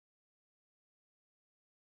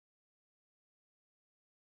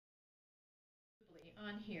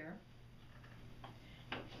on here,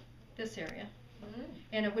 this area.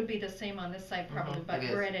 And it would be the same on this side probably, but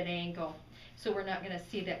we're at an angle, so we're not going to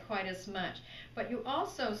see that quite as much. But you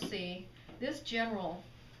also see this general,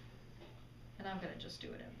 and I'm going to just do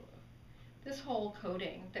it in blue. This whole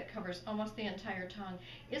coating that covers almost the entire tongue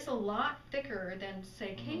is a lot thicker than,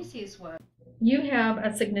 say, Casey's was. You have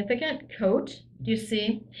a significant coat, do you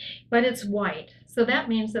see? But it's white, so that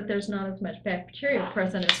means that there's not as much bacteria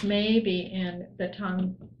present as maybe in the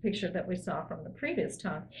tongue picture that we saw from the previous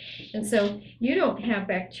tongue. And so you don't have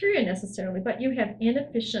bacteria necessarily, but you have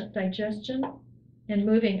inefficient digestion and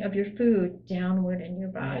moving of your food downward in your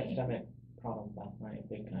body. Problem last night,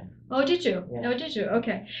 big time. Oh, did you? Yeah. Oh, did you?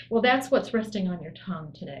 Okay. Well, that's what's resting on your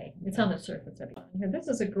tongue today. It's on the surface of your tongue. Here, this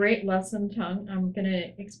is a great lesson tongue. I'm going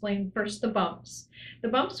to explain first the bumps. The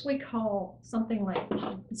bumps we call something like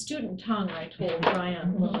student tongue, I told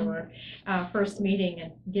Brian when we were first meeting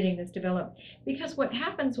and getting this developed. Because what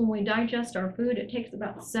happens when we digest our food, it takes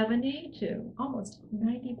about 70 to almost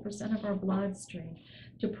 90% of our bloodstream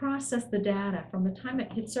to process the data from the time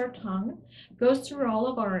it hits our tongue, goes through all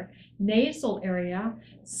of our nasal area,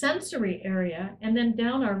 sensory area, and then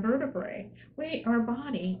down our vertebrae. Our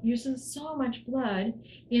body uses so much blood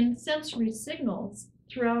in sensory signals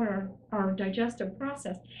throughout our digestive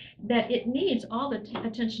process that it needs all the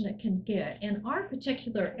attention it can get. In our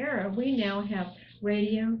particular era, we now have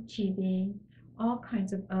radio, TV, all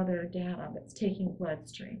kinds of other data that's taking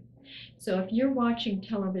bloodstream. So if you're watching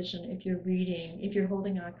television, if you're reading, if you're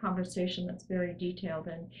holding a conversation that's very detailed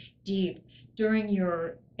and deep during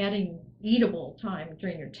your eatable time,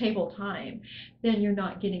 during your table time, then you're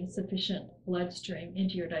not getting sufficient bloodstream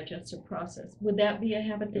into your digestive process. Would that be a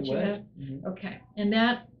habit that you have? Mm-hmm. Okay. And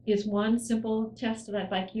that is one simple test that I'd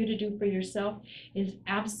like you to do for yourself is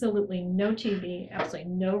absolutely no TV,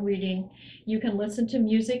 absolutely no reading. You can listen to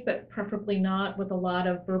music, but preferably not with a lot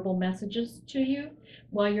of verbal messages to you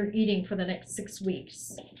while you're eating for the next 6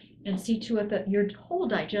 weeks, and see to it that your whole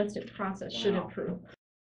digestive process should improve.